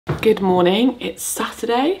Good morning, it's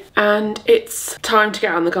Saturday and it's time to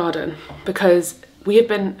get out in the garden because we have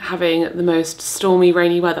been having the most stormy,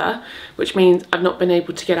 rainy weather, which means I've not been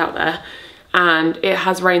able to get out there, and it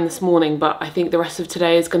has rained this morning, but I think the rest of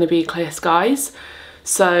today is going to be clear skies.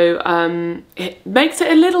 So it makes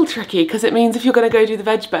it a little tricky because it means if you're going to go do the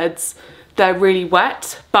veg beds, they're really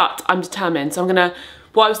wet, but I'm determined. So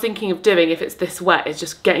what I was thinking of doing if it's this wet is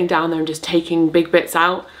just getting down there and just taking big bits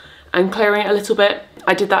out and clearing it a little bit.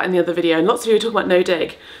 I did that in the other video, and lots of you were talking about no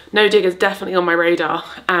dig. No dig is definitely on my radar,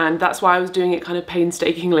 and that's why I was doing it kind of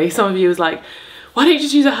painstakingly. Some of you was like, why don't you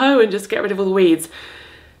just use a hoe and just get rid of all the weeds?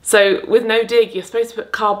 So with no dig, you're supposed to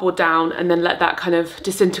put cardboard down and then let that kind of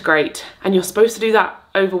disintegrate, and you're supposed to do that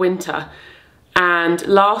over winter. And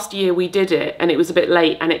last year we did it and it was a bit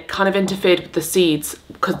late, and it kind of interfered with the seeds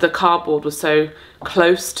because the cardboard was so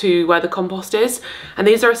close to where the compost is. And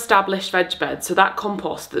these are established veg beds, so that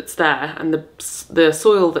compost that's there and the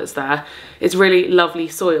soil that's there is really lovely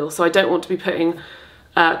soil. So I don't want to be putting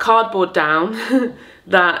cardboard down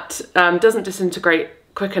that doesn't disintegrate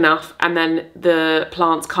quick enough, and then the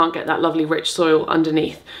plants can't get that lovely rich soil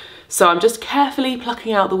underneath. So I'm just carefully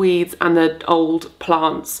plucking out the weeds and the old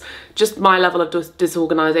plants. Just my level of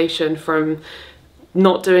disorganisation from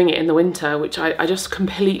not doing it in the winter, which I just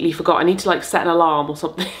completely forgot. I need to like set an alarm or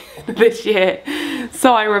something this year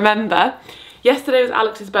so I remember. Yesterday was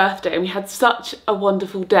Alex's birthday and we had such a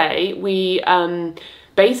wonderful day. We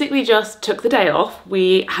basically just took the day off.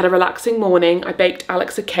 We had a relaxing morning. I baked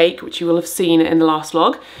Alex a cake, which you will have seen in the last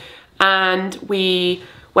vlog, and we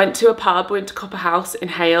went to a pub, went to Copper House in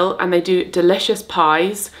Hale, and they do delicious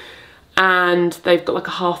pies, and they've got like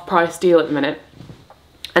a half price deal at the minute.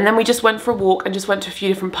 And then we just went for a walk and just went to a few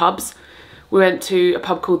different pubs. We went to a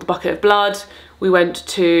pub called the Bucket of Blood. We went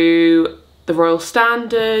to the Royal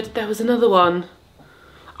Standard. There was another one,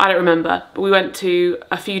 I don't remember, but we went to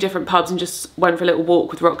a few different pubs and just went for a little walk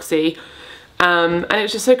with Roxy. And it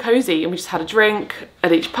was just so cozy, and we just had a drink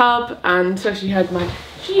at each pub, and so she heard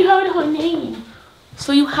her name.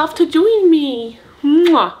 So you have to join me.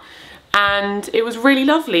 Mwah. And it was really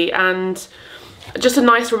lovely, and just a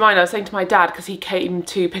nice reminder. I was saying to my dad, because he came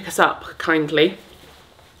to pick us up kindly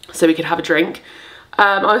so we could have a drink,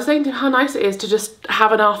 I was saying to him how nice it is to just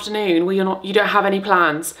have an afternoon where you don't have any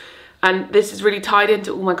plans. And this is really tied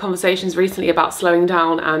into all my conversations recently about slowing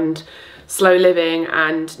down and slow living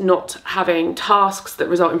and not having tasks that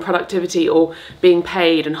result in productivity or being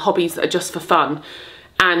paid, and hobbies that are just for fun.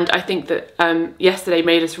 And I think that yesterday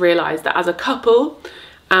made us realise that as a couple,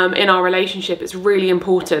 in our relationship, it's really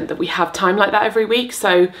important that we have time like that every week.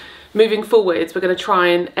 So moving forwards, we're going to try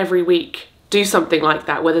and every week do something like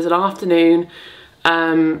that, where there's an afternoon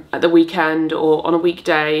at the weekend or on a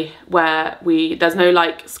weekday where there's no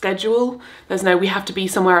like schedule. There's no we have to be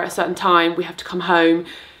somewhere at a certain time, we have to come home.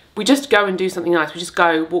 We just go and do something nice. We just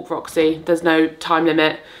go walk Roxy. There's no time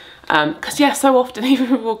limit. Because yeah, so often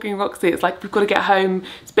even with walking Roxy, it's like we've got to get home,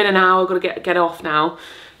 it's been an hour, got to get off now.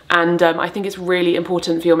 And I think it's really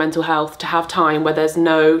important for your mental health to have time where there's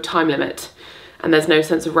no time limit and there's no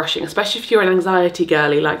sense of rushing, especially if you're an anxiety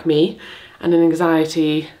girly like me and an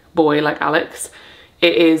anxiety boy like Alex.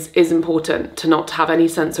 It is important to not have any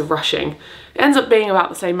sense of rushing. It ends up being about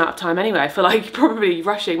the same amount of time anyway. I feel like probably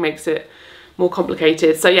rushing makes it more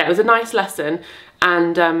complicated. So yeah, it was a nice lesson,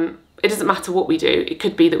 and it doesn't matter what we do. It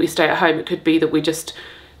could be that we stay at home. It could be that we just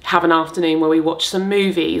have an afternoon where we watch some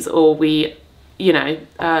movies, or we, you know,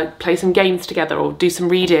 play some games together, or do some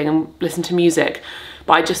reading and listen to music.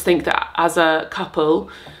 But I just think that as a couple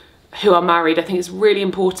who are married, I think it's really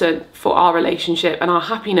important for our relationship and our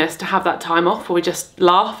happiness to have that time off where we're just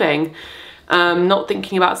laughing, not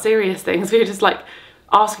thinking about serious things. We were just like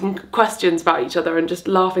asking questions about each other and just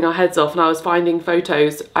laughing our heads off. And I was finding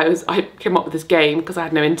photos. I came up with this game because I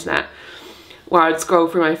had no internet, where I'd scroll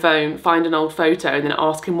through my phone, find an old photo, and then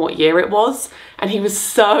ask him what year it was. And he was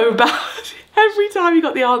so bad. Every time he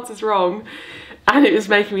got the answers wrong. And it was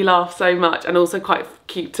making me laugh so much, and also quite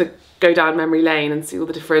cute to go down memory lane and see all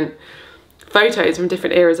the different photos from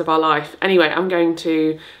different eras of our life. Anyway, I'm going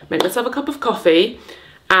to make myself a cup of coffee,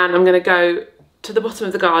 and I'm going to go to the bottom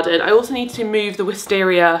of the garden. I also need to move the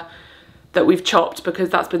wisteria that we've chopped because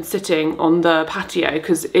that's been sitting on the patio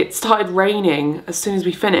because it started raining as soon as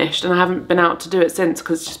we finished, and I haven't been out to do it since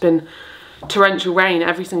because it's just been torrential rain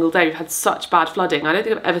every single day. We've had such bad flooding. I don't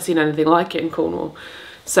think I've ever seen anything like it in Cornwall.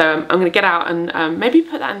 So I'm going to get out and maybe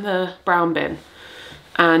put that in the brown bin.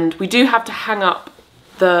 And we do have to hang up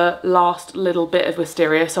the last little bit of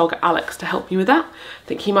wisteria, so I'll get Alex to help me with that. I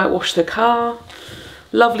think he might wash the car.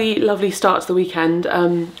 Lovely, lovely start to the weekend.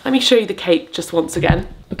 Let me show you the cake just once again,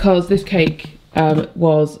 because this cake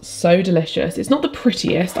was so delicious. It's not the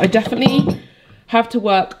prettiest. I definitely have to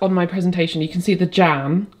work on my presentation. You can see the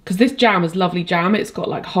jam, because this jam is lovely jam. It's got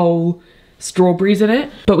like whole strawberries in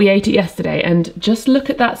it. But we ate it yesterday, and just look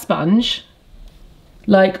at that sponge.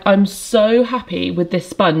 Like, I'm so happy with this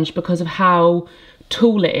sponge because of how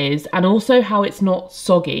tall it is, and also how it's not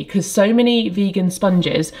soggy, because so many vegan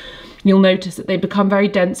sponges, you'll notice that they become very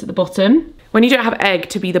dense at the bottom. When you don't have egg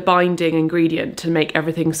to be the binding ingredient to make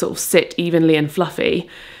everything sort of sit evenly and fluffy,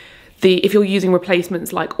 if you're using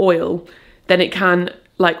replacements like oil, then it can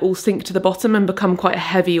like all sink to the bottom and become quite a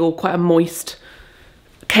heavy or quite a moist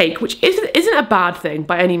cake, which isn't a bad thing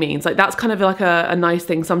by any means. Like, that's kind of like a nice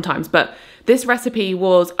thing sometimes. But this recipe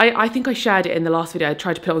was, I think I shared it in the last video. I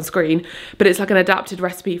tried to put it on screen, but it's like an adapted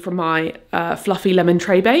recipe from my fluffy lemon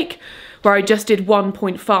tray bake, where I just did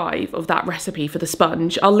 1.5 of that recipe for the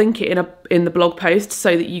sponge. I'll link it in the blog post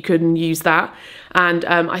so that you can use that. And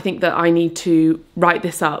I think that I need to write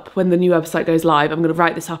this up when the new website goes live. I'm going to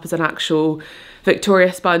write this up as an actual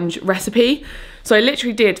Victoria sponge recipe. So I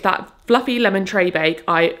literally did that fluffy lemon tray bake.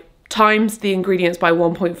 I times the ingredients by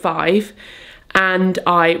 1.5, and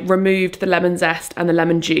I removed the lemon zest and the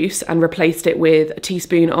lemon juice and replaced it with a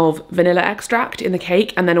teaspoon of vanilla extract in the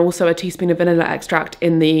cake, and then also a teaspoon of vanilla extract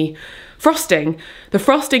in the frosting. The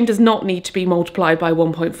frosting does not need to be multiplied by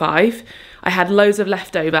 1.5. I had loads of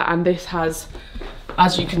leftover, and this has,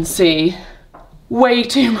 as you can see, way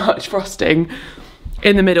too much frosting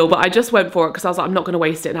in the middle, but I just went for it because I was like, I'm not going to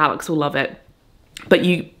waste it and Alex will love it. But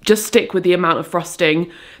you just stick with the amount of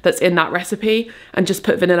frosting that's in that recipe, and just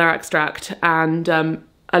put vanilla extract and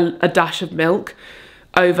a dash of milk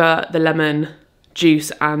over the lemon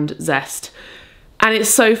juice and zest. And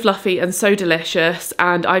it's so fluffy and so delicious,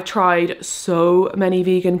 and I've tried so many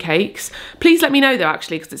vegan cakes. Please let me know though,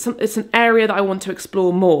 actually, because it's an area that I want to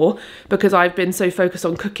explore more, because I've been so focused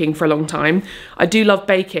on cooking for a long time. I do love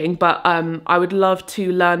baking, but I would love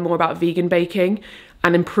to learn more about vegan baking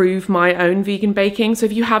and improve my own vegan baking. So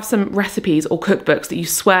if you have some recipes or cookbooks that you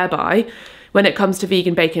swear by when it comes to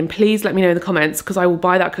vegan baking, please let me know in the comments, because I will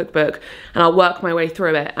buy that cookbook and I'll work my way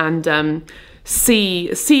through it and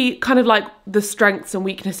see kind of like the strengths and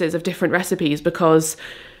weaknesses of different recipes, because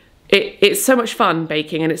it's so much fun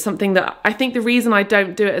baking, and it's something that I think the reason I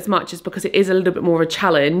don't do it as much is because it is a little bit more of a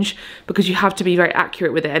challenge, because you have to be very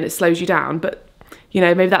accurate with it and it slows you down. But you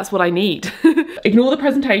know, maybe that's what I need. Ignore the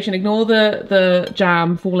presentation, ignore the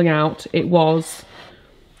jam falling out. It was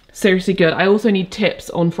seriously good. I also need tips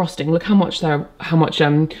on frosting. Look how much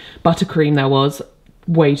buttercream there was.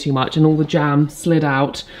 Way too much, and all the jam slid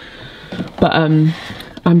out. But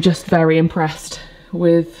I'm just very impressed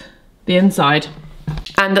with the inside.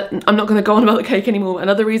 And I'm not going to go on about the cake anymore.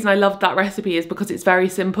 Another reason I loved that recipe is because it's very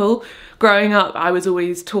simple. Growing up, I was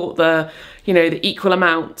always taught the equal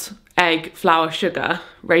amount egg, flour, sugar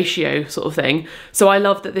ratio sort of thing. So I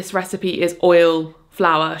love that this recipe is oil,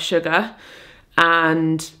 flour, sugar,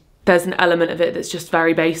 and there's an element of it that's just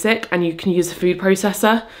very basic, and you can use a food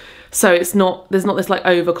processor. So there's not this like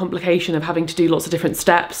over complication of having to do lots of different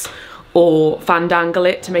steps or fandangle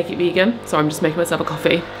it to make it vegan. So I'm just making myself a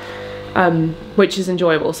coffee, which is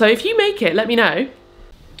enjoyable. So if you make it, let me know.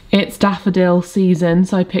 It's daffodil season,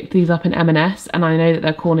 so I picked these up in M&S, and I know that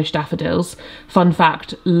they're Cornish daffodils. Fun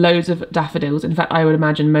fact, loads of daffodils, in fact I would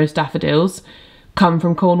imagine most daffodils, come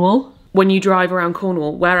from Cornwall. When you drive around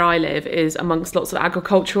Cornwall, where I live is amongst lots of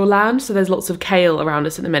agricultural land, so there's lots of kale around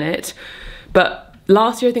us at the minute. But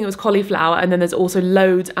last year I think it was cauliflower, and then there's also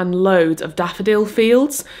loads and loads of daffodil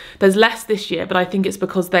fields. There's less this year, but I think it's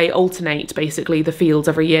because they alternate basically the fields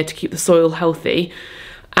every year to keep the soil healthy.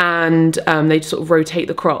 And they just sort of rotate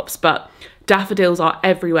the crops. But daffodils are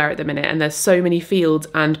everywhere at the minute, and there's so many fields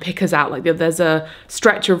and pickers out. Like, there's a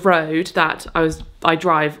stretch of road that I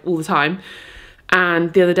drive all the time,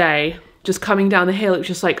 and the other day, just coming down the hill, it was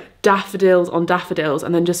just like daffodils on daffodils,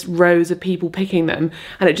 and then just rows of people picking them,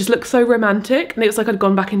 and it just looked so romantic, and it was like I'd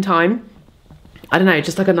gone back in time. I don't know,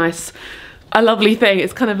 just like a lovely thing.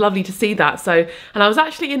 It's kind of lovely to see that. So, and I was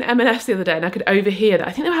actually in M&S the other day, and I could overhear that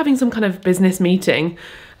I think they were having some kind of business meeting,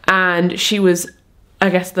 and she was, I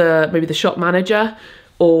guess, maybe the shop manager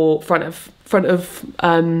or front of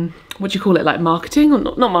what do you call it, like marketing, or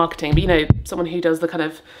not marketing, but you know, someone who does the kind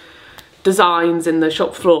of designs in the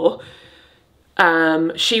shop floor.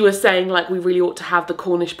 She was saying like we really ought to have the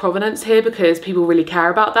Cornish provenance here, because people really care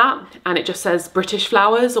about that, and it just says British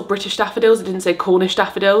flowers or British daffodils. It didn't say Cornish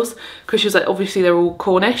daffodils, because she was like, obviously they're all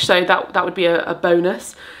Cornish, so that would be a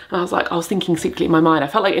bonus. And I was thinking secretly in my mind, I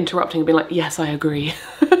felt like interrupting and being like, yes, I agree.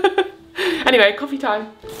 Anyway, coffee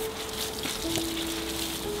time.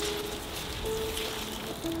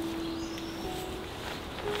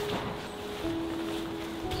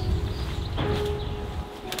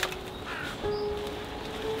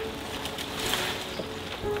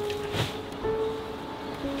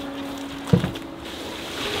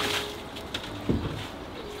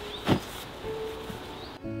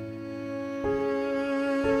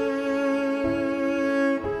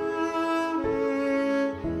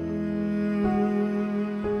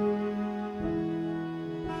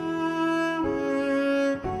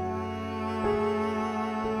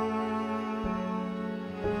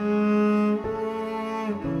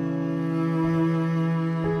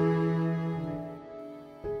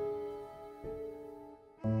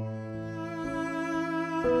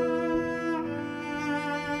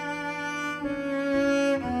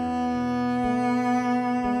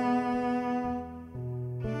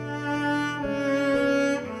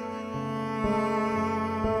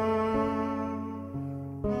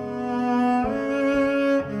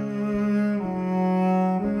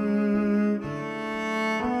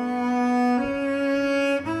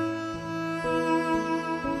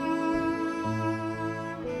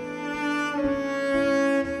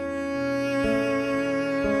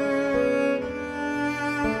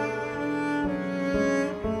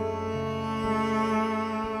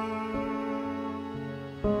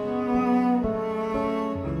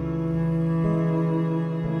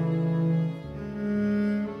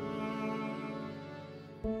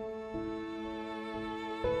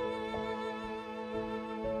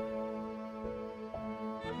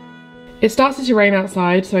 It started to rain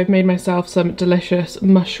outside, so I've made myself some delicious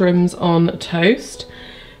mushrooms on toast.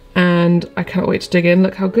 And I can't wait to dig in.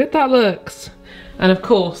 Look how good that looks. And of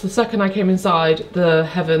course, the second I came inside, the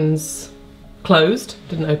heavens closed,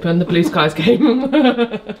 didn't open, the blue skies came.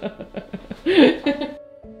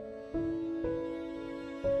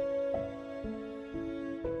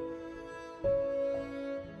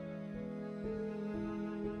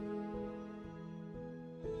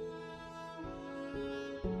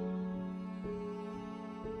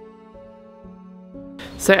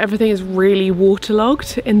 So everything is really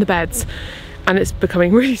waterlogged in the beds and it's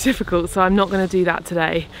becoming really difficult, so I'm not going to do that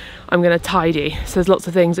today. I'm going to tidy. So there's lots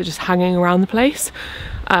of things that are just hanging around the place,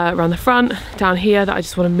 around the front, down here, that I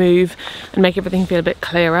just want to move and make everything feel a bit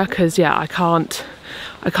clearer, because yeah, I can't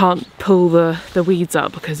pull the weeds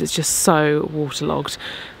up because it's just so waterlogged,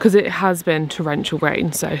 because it has been torrential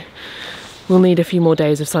rain, so we'll need a few more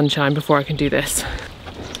days of sunshine before I can do this.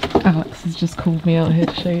 Alex has just called me out here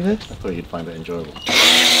to show you this. I thought you'd find it enjoyable.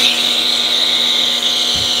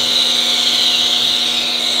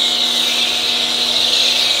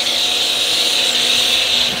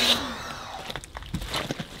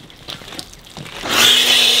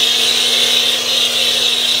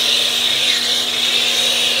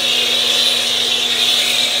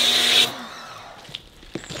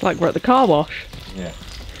 It's like we're at the car wash. Yeah.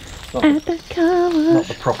 At the car wash. Not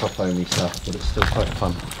the proper foamy stuff, but it's still quite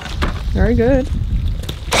fun. Very good.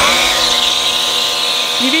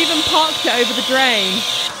 You've even parked it over the drain.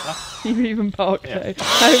 Huh? You've even parked it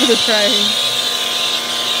over the drain.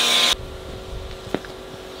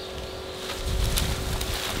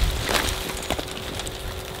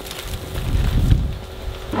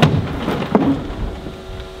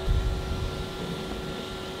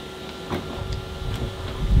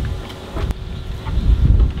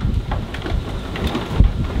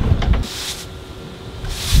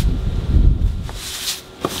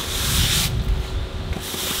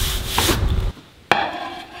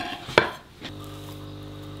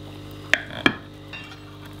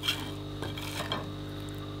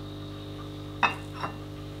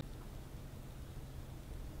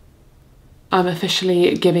 I'm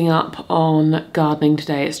officially giving up on gardening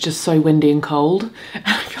today. It's just so windy and cold.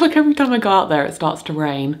 I feel like every time I go out there it starts to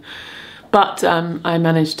rain. But I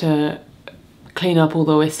managed to clean up all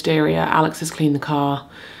the wisteria. Alex has cleaned the car.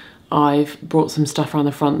 I've brought some stuff around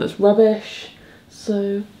the front that's rubbish.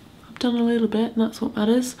 So I've done a little bit and that's what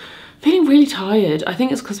matters. Feeling really tired. I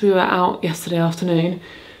think it's because we were out yesterday afternoon.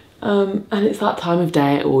 And it's that time of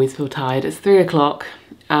day I always feel tired. It's 3 o'clock.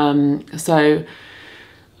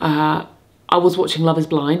 I was watching Love is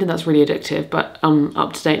Blind and that's really addictive, but I'm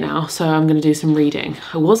up to date now, so I'm going to do some reading.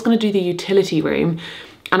 I was going to do the utility room,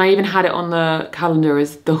 and I even had it on the calendar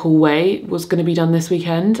as the hallway was going to be done this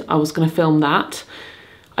weekend. I was going to film that.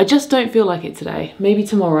 I just don't feel like it today. Maybe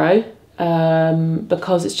tomorrow,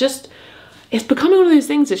 because it's becoming one of those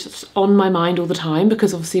things that's just on my mind all the time,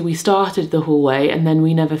 because obviously we started the hallway and then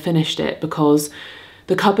we never finished it because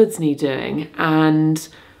the cupboards need doing, and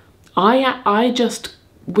I just,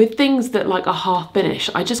 with things that like are half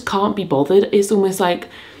finished, I just can't be bothered. It's almost like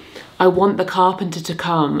I want the carpenter to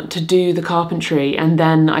come to do the carpentry and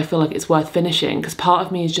then I feel like it's worth finishing, because part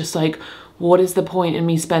of me is just like, what is the point in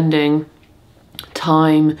me spending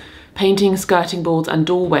time painting skirting boards and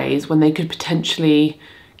doorways when they could potentially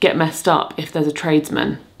get messed up if there's a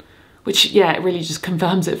tradesman? Which, yeah, it really just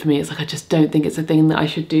confirms it for me. It's like I just don't think it's a thing that I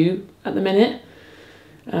should do at the minute.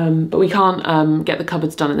 But we can't get the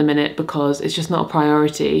cupboards done at the minute because it's just not a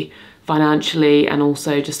priority financially and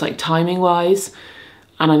also just like timing wise.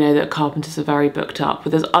 And I know that carpenters are very booked up,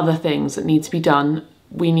 but there's other things that need to be done.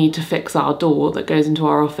 We need to fix our door that goes into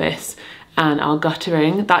our office, and our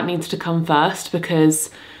guttering, that needs to come first, because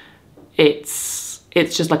it's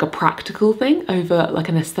just like a practical thing over like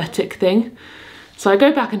an aesthetic thing. So I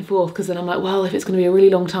go back and forth, because then I'm like, well, if it's going to be a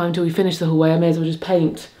really long time till we finish the hallway, I may as well just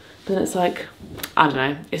paint. But then it's like, I don't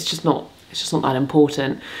know, it's just not that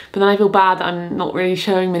important. But then I feel bad that I'm not really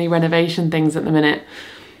showing many renovation things at the minute,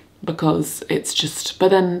 because it's just, but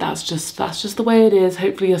then that's just the way it is.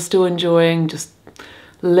 Hopefully you're still enjoying just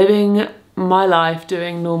living my life,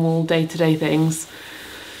 doing normal day-to-day things.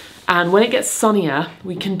 And when it gets sunnier,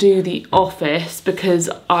 we can do the office, because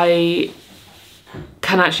I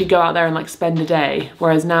can actually go out there and like spend a day.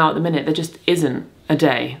 Whereas now at the minute, there just isn't a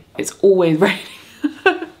day. It's always raining.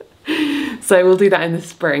 So we'll do that in the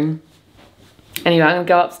spring. Anyway, I'm gonna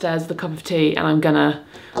go upstairs with a cup of tea and I'm gonna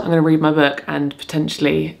read my book and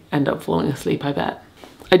potentially end up falling asleep, I bet.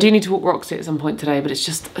 I do need to walk Roxy at some point today, but it's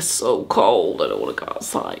just so cold, I don't wanna go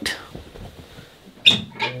outside.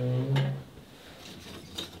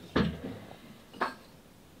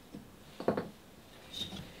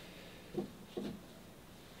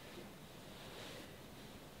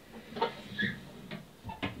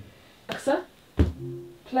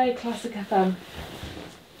 Play Classic FM.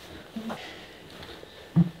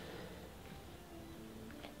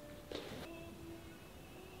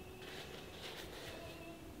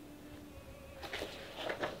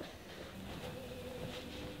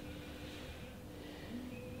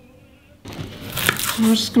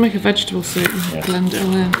 I'm just gonna make a vegetable soup and blend it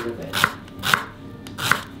all in.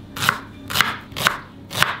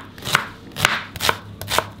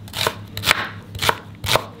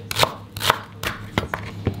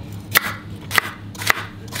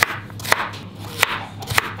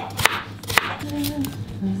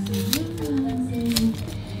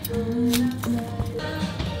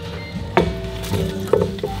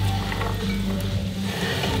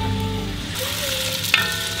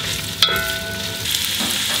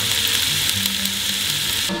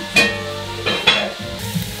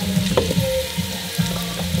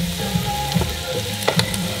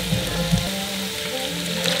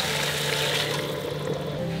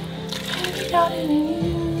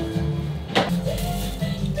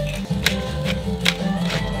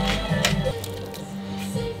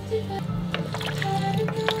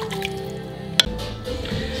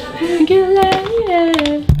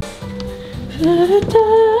 Regulated.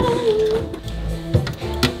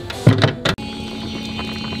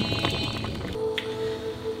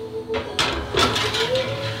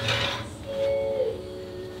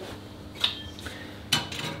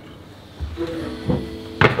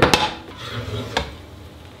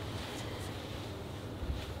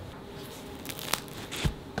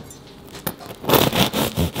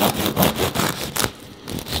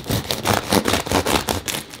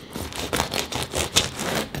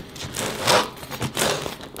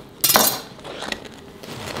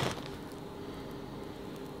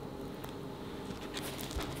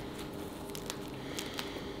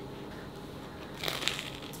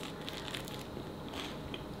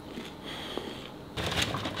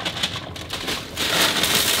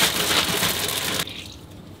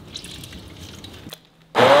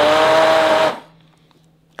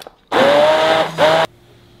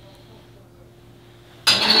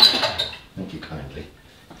 Thank you kindly.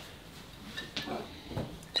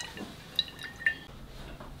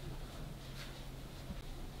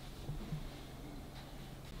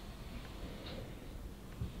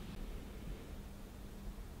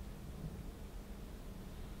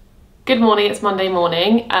 Good morning, it's Monday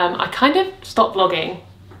morning. I kind of stopped vlogging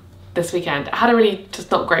this weekend. I had a really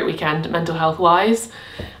just not great weekend mental health wise,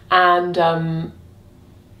 and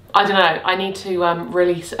I don't know, I need to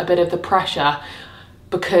release a bit of the pressure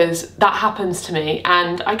because that happens to me,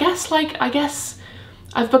 and I guess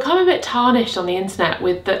I've become a bit tarnished on the internet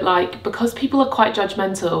with that, like, because people are quite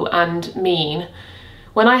judgmental and mean.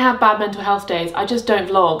 When I have bad mental health days, I just don't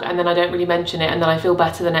vlog, and then I don't really mention it, and then I feel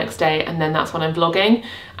better the next day, and then that's when I'm vlogging.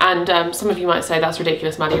 And some of you might say, that's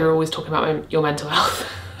ridiculous, Maddie, you're always talking about your mental health.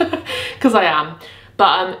 Because I am.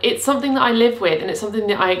 But it's something that I live with, and it's something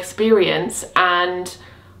that I experience, and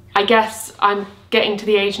I guess I'm getting to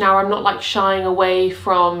the age now where I'm not like shying away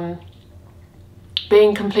from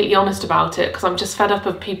being completely honest about it, because I'm just fed up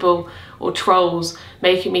of people or trolls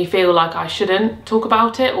making me feel like I shouldn't talk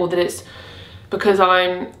about it, or that it's because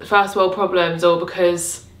I'm first world problems, or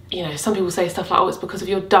because, you know, some people say stuff like, oh, it's because of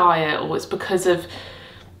your diet, or it's because of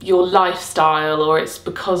your lifestyle, or it's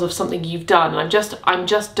because of something you've done. And I'm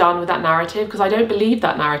just done with that narrative, because I don't believe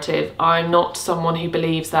that narrative. I'm not someone who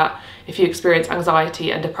believes that if you experience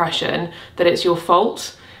anxiety and depression, that it's your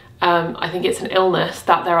fault. I think it's an illness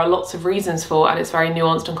that there are lots of reasons for, and it's very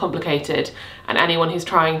nuanced and complicated. And anyone who's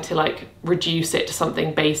trying to like reduce it to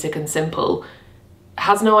something basic and simple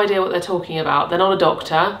has no idea what they're talking about. They're not a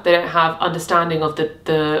doctor, they don't have understanding of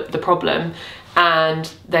the problem,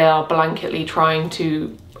 and they are blanketly trying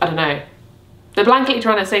to, I don't know, they're blanketly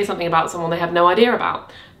trying to say something about someone they have no idea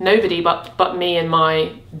about. Nobody but me and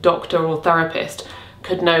my doctor or therapist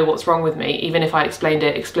could know what's wrong with me, even if I explained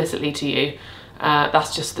it explicitly to you.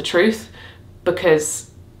 That's just the truth, because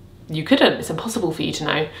you couldn't, it's impossible for you to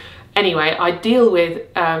know. Anyway, I deal with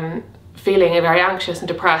feeling very anxious and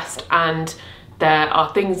depressed, and there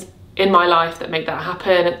are things in my life that make that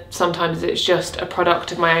happen. Sometimes it's just a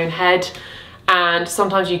product of my own head, and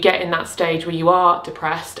sometimes you get in that stage where you are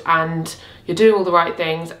depressed and you're doing all the right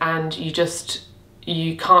things and you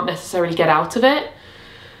can't necessarily get out of it,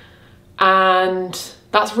 and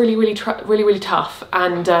that's really tough.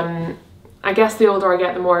 And I guess the older I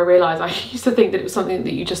get, the more I realise I used to think that it was something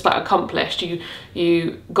that you just like accomplished.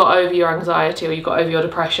 You got over your anxiety, or you got over your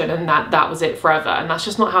depression, and that was it forever. And that's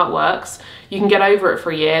just not how it works. You can get over it for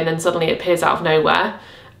a year, and then suddenly it appears out of nowhere.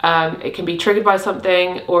 It can be triggered by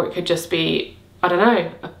something, or it could just be, I don't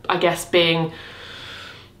know, I guess being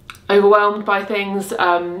overwhelmed by things,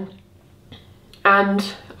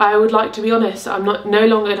 and I would like to be honest, I'm no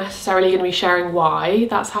longer necessarily going to be sharing why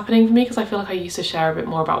that's happening for me, because I feel like I used to share a bit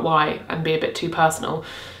more about why and be a bit too personal.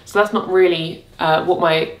 So that's not really what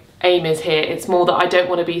my aim is here. It's more that I don't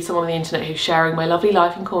want to be someone on the internet who's sharing my lovely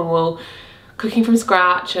life in Cornwall, cooking from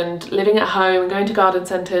scratch and living at home and going to garden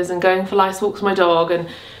centres and going for nice walks with my dog, and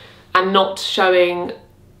not showing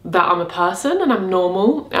that I'm a person and I'm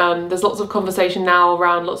normal. There's lots of conversation now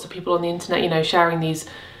around lots of people on the internet, you know, sharing these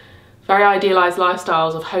very idealised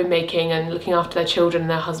lifestyles of homemaking and looking after their children and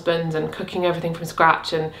their husbands and cooking everything from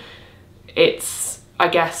scratch, and I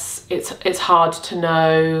guess it's hard to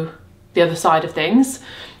know the other side of things,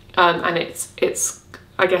 and it's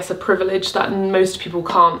I guess a privilege that most people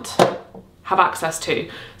can't have access to.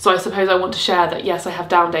 So I suppose I want to share that yes, I have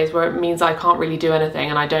down days where it means I can't really do anything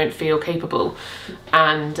and I don't feel capable,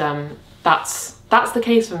 and that's the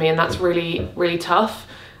case for me, and that's really, really tough.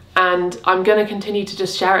 And I'm going to continue to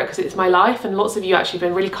just share it because it's my life. And lots of you actually have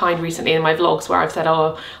been really kind recently in my vlogs where I've said,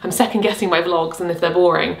 oh, I'm second guessing my vlogs and if they're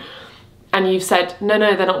boring. And you've said, no,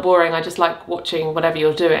 they're not boring. I just like watching whatever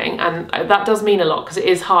you're doing. And that does mean a lot because it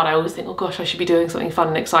is hard. I always think, oh gosh, I should be doing something fun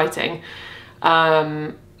and exciting.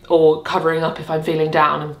 Or covering up if I'm feeling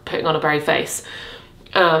down and putting on a brave face.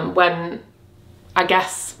 When I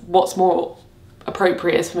guess what's more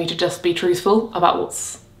appropriate is for me to just be truthful about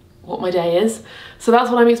what my day is. So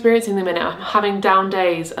that's what I'm experiencing in the minute. I'm having down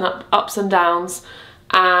days and ups and downs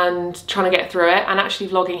and trying to get through it, and actually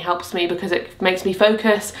vlogging helps me because it makes me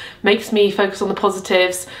focus on the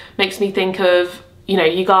positives, makes me think of, you know,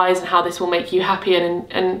 you guys and how this will make you happy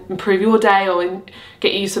and improve your day or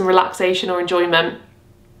get you some relaxation or enjoyment.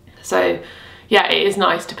 So yeah, it is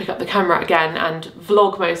nice to pick up the camera again and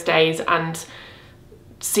vlog most days and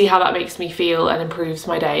see how that makes me feel and improves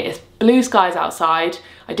my day. It's blue skies outside.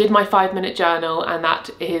 I did my 5-minute journal, and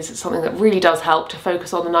that is something that really does help to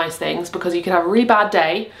focus on the nice things, because you can have a really bad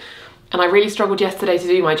day. And I really struggled yesterday to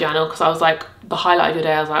do my journal because I was like, the highlight of your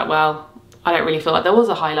day, I was like, well, I don't really feel like there was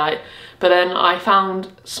a highlight. But then I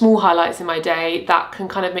found small highlights in my day that can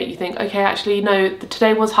kind of make you think, okay, actually, no,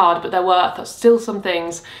 today was hard, but there were still some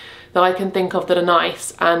things that I can think of that are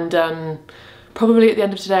nice. And probably at the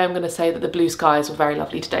end of today, I'm going to say that the blue skies were very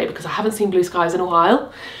lovely today, because I haven't seen blue skies in a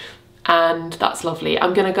while, and that's lovely.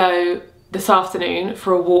 I'm going to go this afternoon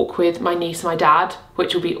for a walk with my niece and my dad,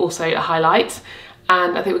 which will be also a highlight.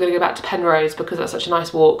 And I think we're going to go back to Penrose because that's such a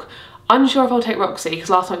nice walk. I'm unsure if I'll take Roxy because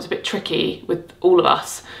last time it was a bit tricky with all of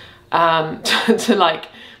us to like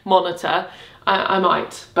monitor. I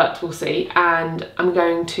might, but we'll see. And I'm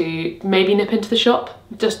going to maybe nip into the shop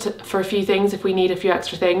for a few things if we need a few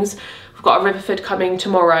extra things. We've got a Riverford coming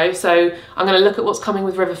tomorrow, so I'm going to look at what's coming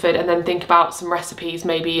with Riverford and then think about some recipes,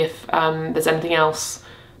 maybe if there's anything else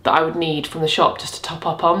that I would need from the shop just to top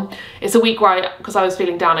up on. It's a week where because I was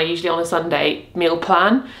feeling down, I usually on a Sunday meal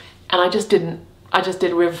plan, and I just didn't. I just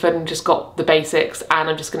did Riverford and just got the basics, and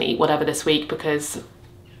I'm just going to eat whatever this week because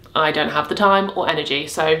I don't have the time or energy.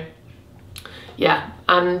 So yeah,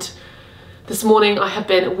 and this morning I have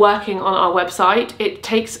been working on our website. It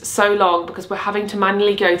takes so long because we're having to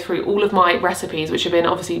manually go through all of my recipes, which have been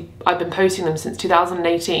obviously, I've been posting them since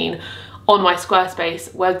 2018 on my Squarespace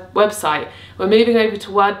website. We're moving over to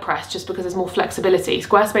WordPress just because there's more flexibility.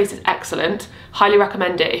 Squarespace is excellent. Highly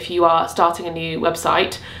recommend it if you are starting a new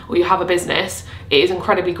website or you have a business. It is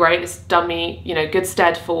incredibly great. It's done me, you know, good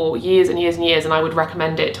stead for years and years and years, and I would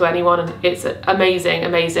recommend it to anyone. And it's an amazing,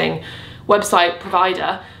 amazing website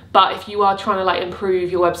provider. But if you are trying to like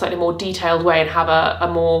improve your website in a more detailed way and have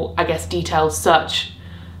a more, I guess, detailed search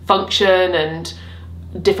function and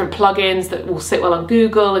different plugins that will sit well on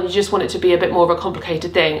Google, and you just want it to be a bit more of a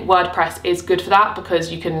complicated thing, WordPress is good for that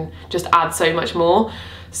because you can just add so much more.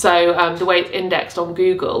 So the way it's indexed on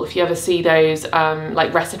Google, if you ever see those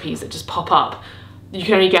like recipes that just pop up, you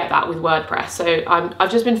can only get that with WordPress. So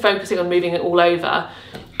I've just been focusing on moving it all over,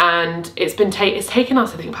 and it's taken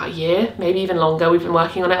us, I think, about a year, maybe even longer. We've been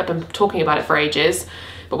working on it. I've been talking about it for ages,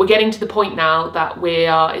 but we're getting to the point now that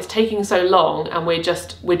it's taking so long, and we're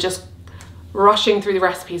just rushing through the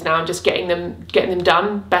recipes now and just getting them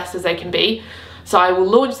done best as they can be. So I will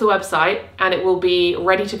launch the website and it will be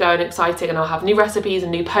ready to go and exciting, and I'll have new recipes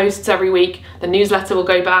and new posts every week. The newsletter will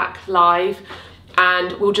go back live,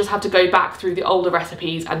 and we'll just have to go back through the older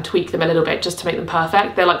recipes and tweak them a little bit just to make them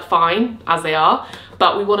perfect. They're like fine as they are,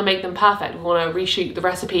 but we want to make them perfect. We want to reshoot the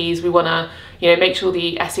recipes. We want to, you know, make sure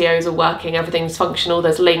the SEOs are working, everything's functional,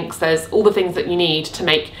 there's links, there's all the things that you need to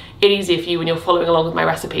make it easier for you when you're following along with my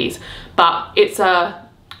recipes. But it's a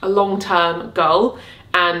long-term goal,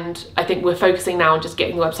 and I think we're focusing now on just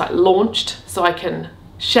getting the website launched so I can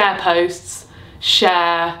share posts,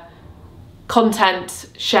 share content,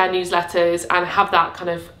 share newsletters, and have that kind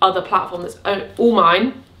of other platform that's all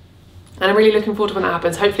mine. And I'm really looking forward to when that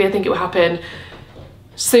happens. Hopefully, I think it will happen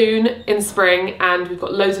soon in spring, and we've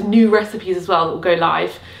got loads of new recipes as well that will go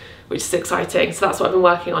live, which is exciting. So that's what I've been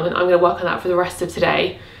working on, and I'm going to work on that for the rest of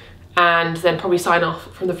today, and then probably sign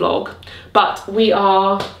off from the vlog. But we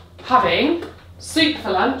are having soup for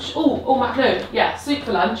lunch. Soup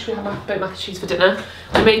for lunch. We have a bit of mac and cheese for dinner.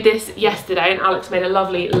 I made this yesterday, and Alex made a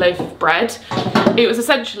lovely loaf of bread. It was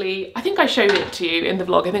essentially, I think I showed it to you in the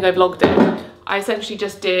vlog. I think I vlogged it. I essentially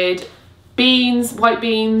just did beans, white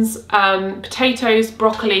beans, potatoes,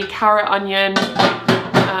 broccoli, carrot, onion,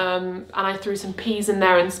 and I threw some peas in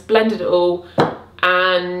there and blended it all,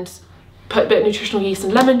 and put a bit of nutritional yeast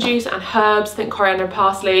and lemon juice and herbs, I think coriander and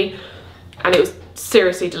parsley, and it was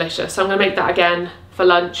seriously delicious. So I'm gonna make that again for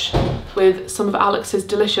lunch with some of Alex's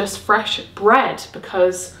delicious fresh bread,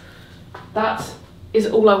 because that is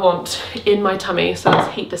all I want in my tummy. So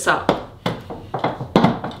let's heat this up.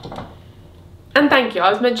 And thank you, I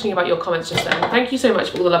was mentioning about your comments just then. Thank you so much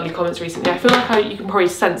for all the lovely comments recently. I feel like you can probably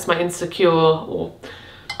sense my insecure, or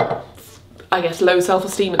I guess low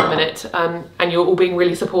self-esteem at the minute, and you're all being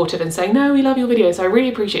really supportive and saying, no, we love your videos. So I really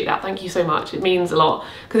appreciate that. Thank you so much. It means a lot,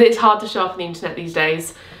 because it's hard to show up on the internet these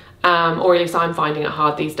days, or at least I'm finding it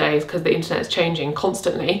hard these days, because the internet is changing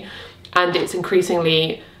constantly, and it's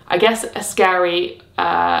increasingly, I guess, a scary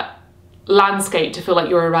landscape to feel like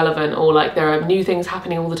you're irrelevant, or like there are new things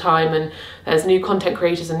happening all the time, and there's new content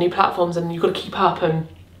creators and new platforms, and you've got to keep up. And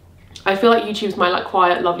I feel like YouTube's my like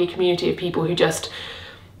quiet, lovely community of people who just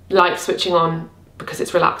like switching on because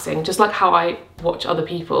it's relaxing, just like how I watch other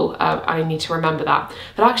people. I need to remember that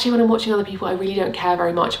actually when I'm watching other people, I really don't care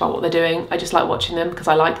very much about what they're doing. I just like watching them because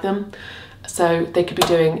I like them. So they could be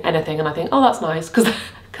doing anything and I think, oh, that's nice, because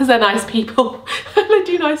they're nice people and they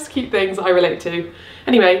do nice cute things that I relate to.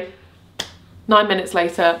 Anyway, 9 minutes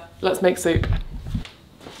later, let's make soup.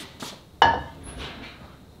 Do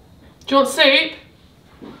you want soup?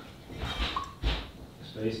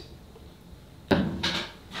 Please.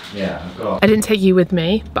 Yeah, I've got. I didn't take you with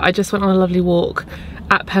me, but I just went on a lovely walk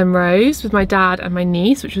at Penrose with my dad and my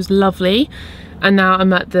niece, which was lovely. And now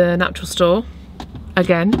I'm at the natural store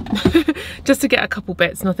again, just to get a couple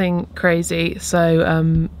bits, nothing crazy.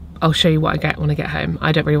 So I'll show you what I get when I get home.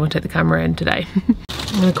 I don't really want to take the camera in today.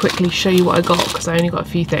 I'm gonna quickly show you what I got, because I only got a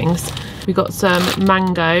few things. We got some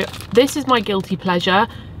mango. This is my guilty pleasure.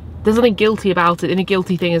 There's nothing guilty about it. The only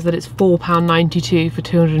guilty thing is that it's £4.92 for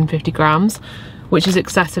 250 grams, which is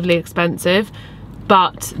excessively expensive.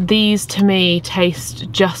 But these to me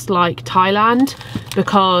taste just like Thailand,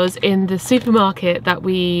 because in the supermarket that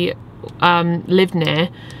we lived near,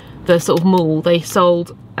 the sort of mall, they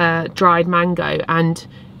sold dried mango, and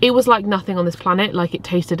it was like nothing on this planet. Like, it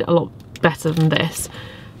tasted a lot better than this,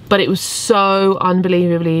 but it was so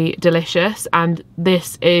unbelievably delicious, and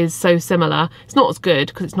this is so similar. It's not as good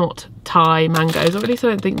because it's not Thai mangoes, or at least I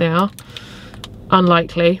don't think they are.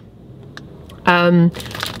 Unlikely.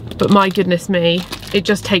 But my goodness me, it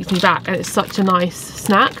just takes me back, and it's such a nice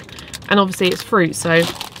snack. And obviously it's fruit, so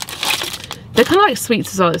they're kind of like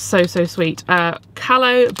sweets as well. It's so sweet.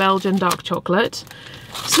 Callow Belgian dark chocolate.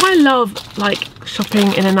 So I love like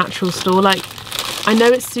shopping in a natural store. Like, I know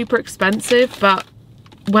it's super expensive, but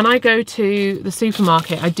when I go to the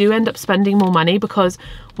supermarket, I do end up spending more money, because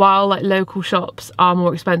while like local shops are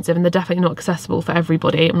more expensive, and they're definitely not accessible for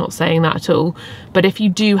everybody, I'm not saying that at all, but if you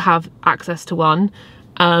do have access to one,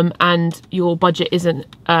 and your budget isn't,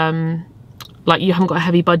 like you haven't got a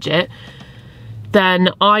heavy budget, then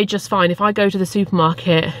I just find if I go to the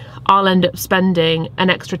supermarket, I'll end up spending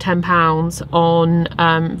an extra £10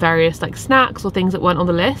 on various like snacks or things that weren't on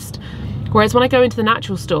the list. Whereas when I go into the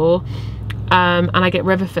natural store, and I get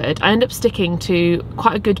Riverford, I end up sticking to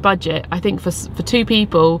quite a good budget. I think for two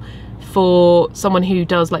people, for someone who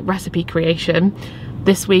does like recipe creation,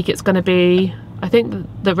 this week it's going to be, I think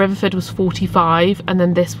the Riverford was 45 and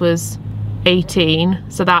then this was 18,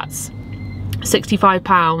 so that's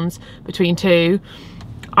 £65 between two.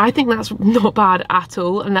 I think that's not bad at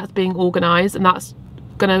all, and that's being organised, and that's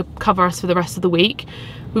going to cover us for the rest of the week.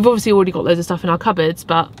 We've obviously already got loads of stuff in our cupboards,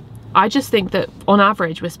 but I just think that on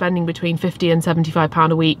average we're spending between £50 and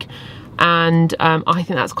 £75 a week, and I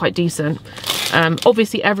think that's quite decent.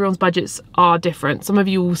 Obviously everyone's budgets are different. Some of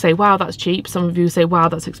you will say, wow, that's cheap. Some of you will say, wow,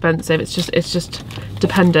 that's expensive. It's just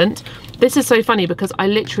dependent. This is so funny because I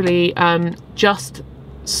literally just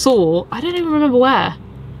saw, I don't even remember where.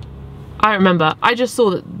 I remember, I just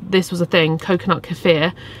saw that this was a thing, coconut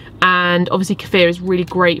kefir, and obviously kefir is really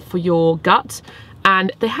great for your gut.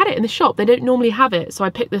 And they had it in the shop. They don't normally have it, so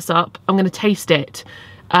I picked this up. I'm going to taste it.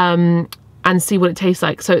 and see what it tastes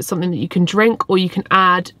like. So it's something that you can drink or you can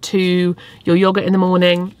add to your yogurt in the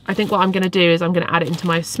morning. I think what I'm going to do is I'm going to add it into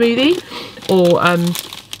my smoothie, or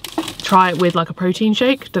try it with like a protein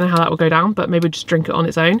shake. Don't know how that will go down, but maybe just drink it on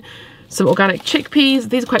its own. Some organic chickpeas.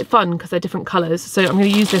 These are quite fun because they're different colours. So I'm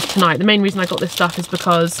going to use this tonight. The main reason I got this stuff is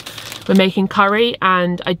because we're making curry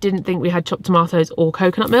and I didn't think we had chopped tomatoes or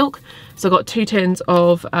coconut milk. So I got 2 tins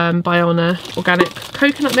of Biona organic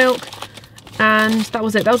coconut milk, and that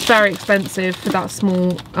was it. That was very expensive for that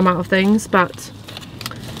small amount of things, but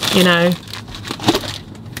you know,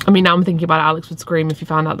 I mean, now I'm thinking about it, Alex would scream if he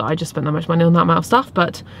found out that I just spent that much money on that amount of stuff,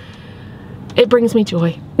 but it brings me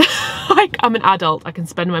joy. Like, I'm an adult, I can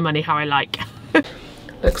spend my money how I like.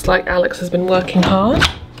 Looks like Alex has been working hard,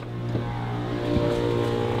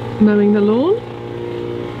 mowing the lawn.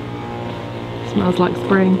 Smells like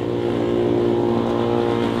spring.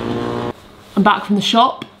 I'm back from the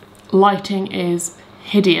shop. Lighting is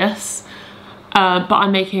hideous, but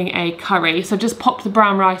I'm making a curry. So I've just popped the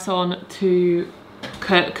brown rice on to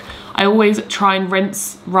cook. I always try and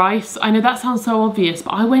rinse rice. I know that sounds so obvious,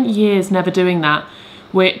 but I went years never doing that,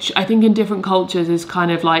 which I think in different cultures is kind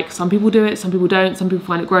of like, some people do it, some people don't, some people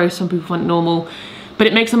find it gross, some people find it normal, but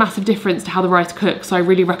it makes a massive difference to how the rice cooks, so I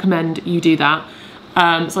really recommend you do that.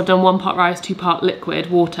 So I've done 1 part rice, 2 part liquid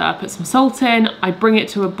water, put some salt in, I bring it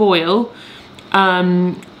to a boil,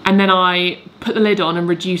 and then I put the lid on and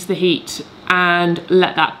reduce the heat and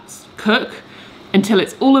let that cook until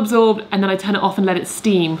it's all absorbed, and then I turn it off and let it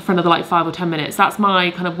steam for another like 5 or 10 minutes. That's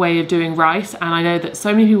my kind of way of doing rice, and I know that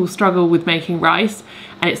so many people struggle with making rice,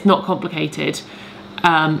 and it's not complicated.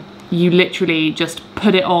 You literally just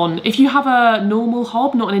put it on. If you have a normal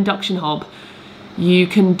hob, not an induction hob, you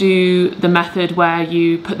can do the method where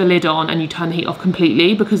you put the lid on and you turn the heat off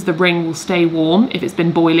completely, because the ring will stay warm if it's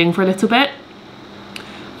been boiling for a little bit.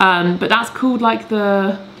 But that's called like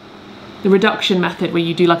the reduction method, where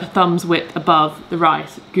you do like a thumb's width above the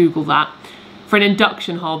rice. Google that. For an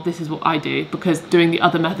induction hob, this is what I do, because doing the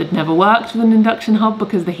other method never worked with an induction hob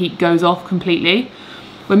because the heat goes off completely.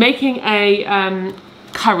 We're making a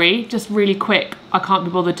curry, just really quick. I can't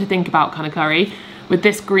be bothered to think about kind of curry, with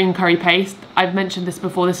this green curry paste. I've mentioned this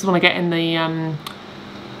before. This is one I get in the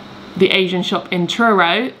Asian shop in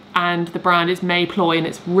Truro, and the brand is May Ploy, and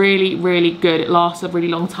it's really, really good. It lasts a really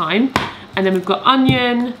long time. And then we've got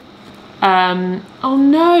onion. Oh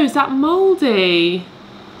no, is that mouldy?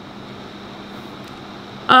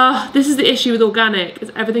 This is the issue with organic,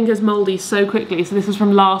 is everything goes mouldy so quickly. So this was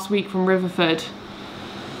from last week from Riverford.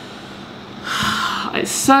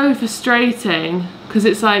 It's so frustrating, because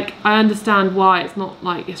it's like, I understand why it's not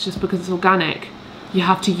like, it's just because it's organic. You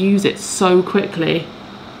have to use it so quickly.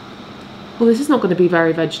 Well, this is not going to be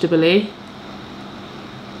very vegetable-y.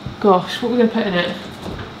 Gosh, what are we going to put in it?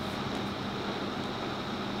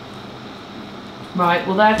 Right,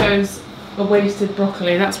 well there goes a wasted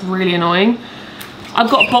broccoli. That's really annoying. I've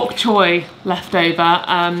got bok choy left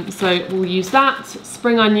over, so we'll use that.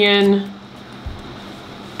 Spring onion,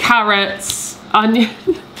 carrots, onion,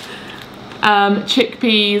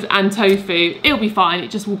 chickpeas and tofu. It'll be fine. It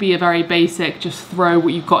just will be a very basic, just throw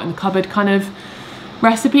what you've got in the cupboard kind of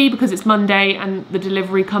recipe, because it's Monday and the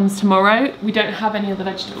delivery comes tomorrow. We don't have any other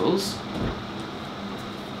vegetables.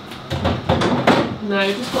 No,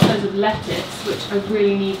 just got loads of lettuce, which I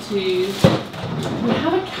really need to... We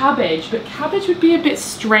have a cabbage, but cabbage would be a bit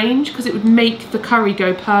strange because it would make the curry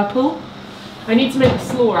go purple. I need to make a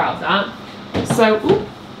slaw out of that. So,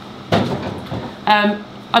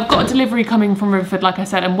 I've got a delivery coming from Riverford, like I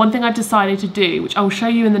said, and one thing I've decided to do, which I'll show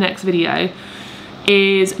you in the next video,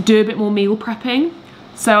 is do a bit more meal prepping.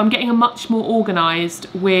 So I'm getting a much more organised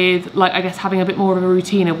with, like, I guess having a bit more of a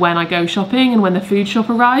routine of when I go shopping and when the food shop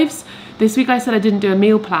arrives. This week I said I didn't do a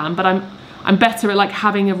meal plan, but I'm better at like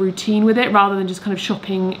having a routine with it rather than just kind of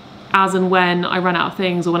shopping as and when I run out of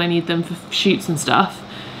things or when I need them for shoots and stuff.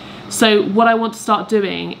 So what I want to start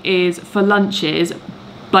doing is for lunches,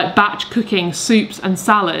 like batch cooking soups and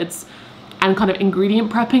salads and kind of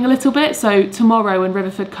ingredient prepping a little bit. So tomorrow when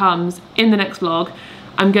Riverford comes, in the next vlog,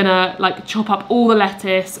 I'm gonna like chop up all the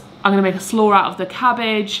lettuce, I'm gonna make a slaw out of the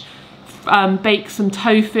cabbage, bake some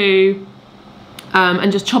tofu,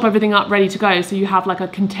 and just chop everything up ready to go, so you have like a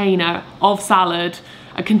container of salad,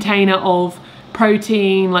 a container of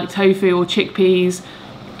protein like tofu or chickpeas,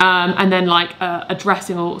 and then like a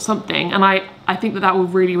dressing or something. And I think that will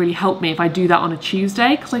really, really help me if I do that on a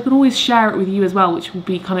Tuesday, because I can always share it with you as well, which will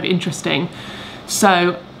be kind of interesting.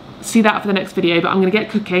 So see that for the next video, but I'm gonna get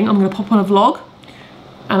cooking. I'm gonna pop on a vlog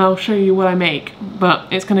and I'll show you what I make, but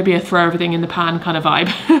it's gonna be a throw everything in the pan kind of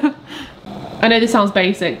vibe. I know this sounds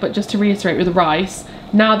basic, but just to reiterate with the rice,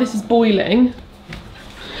 now this is boiling.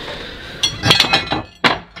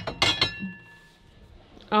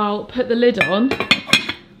 put the lid on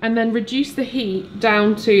and then reduce the heat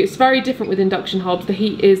down to, it's very different with induction hobs, the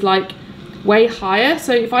heat is like way higher.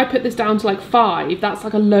 So if I put this down to like 5, that's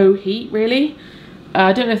like a low heat really.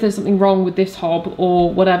 I don't know if there's something wrong with this hob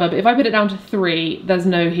or whatever, but if I put it down to 3, there's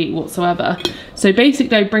no heat whatsoever. So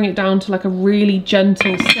basically bring it down to like a really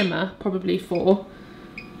gentle simmer, probably 4,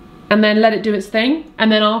 and then let it do its thing. And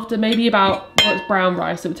then after maybe about, well, it's brown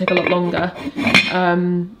rice, so it would take a lot longer.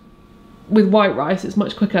 With white rice, it's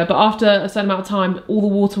much quicker, but after a certain amount of time, all the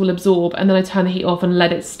water will absorb, and then I turn the heat off and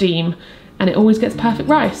let it steam, and it always gets perfect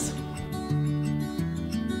rice.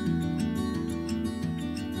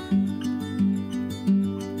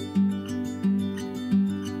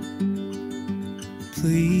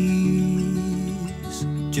 Please,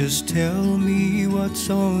 just tell me what's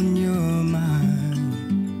on your mind,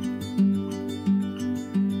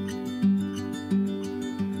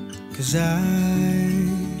 'cause I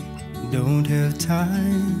don't have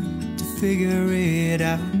time to figure it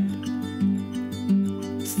out,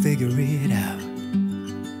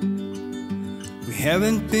 We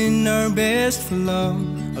haven't been our best for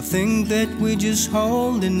long. I think that we're just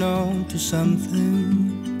holding on to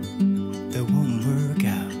something that won't work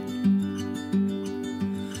out.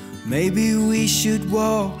 Maybe we should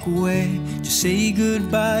walk away, just say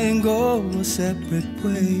goodbye and go our separate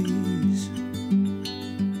ways.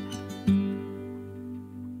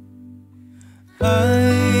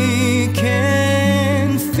 I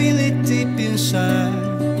can feel it deep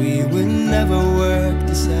inside. We will never work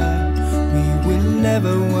this out. We will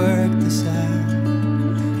never work this out.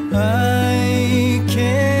 I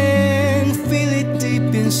can feel it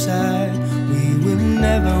deep inside. We will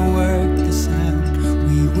never work this out.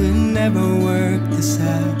 We will never work this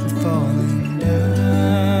out. We're falling down.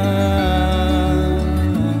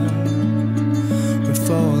 We're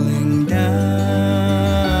falling down.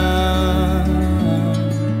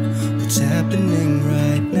 What's happening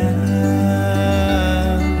right now?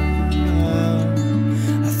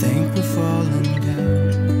 I think we're falling down.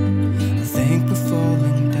 I think we're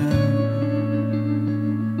falling down.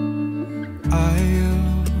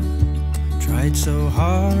 I've tried so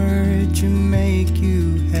hard to make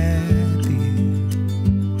you happy,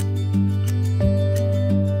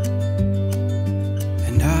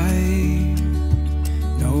 and I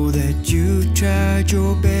know that you tried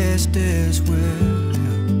your best as well.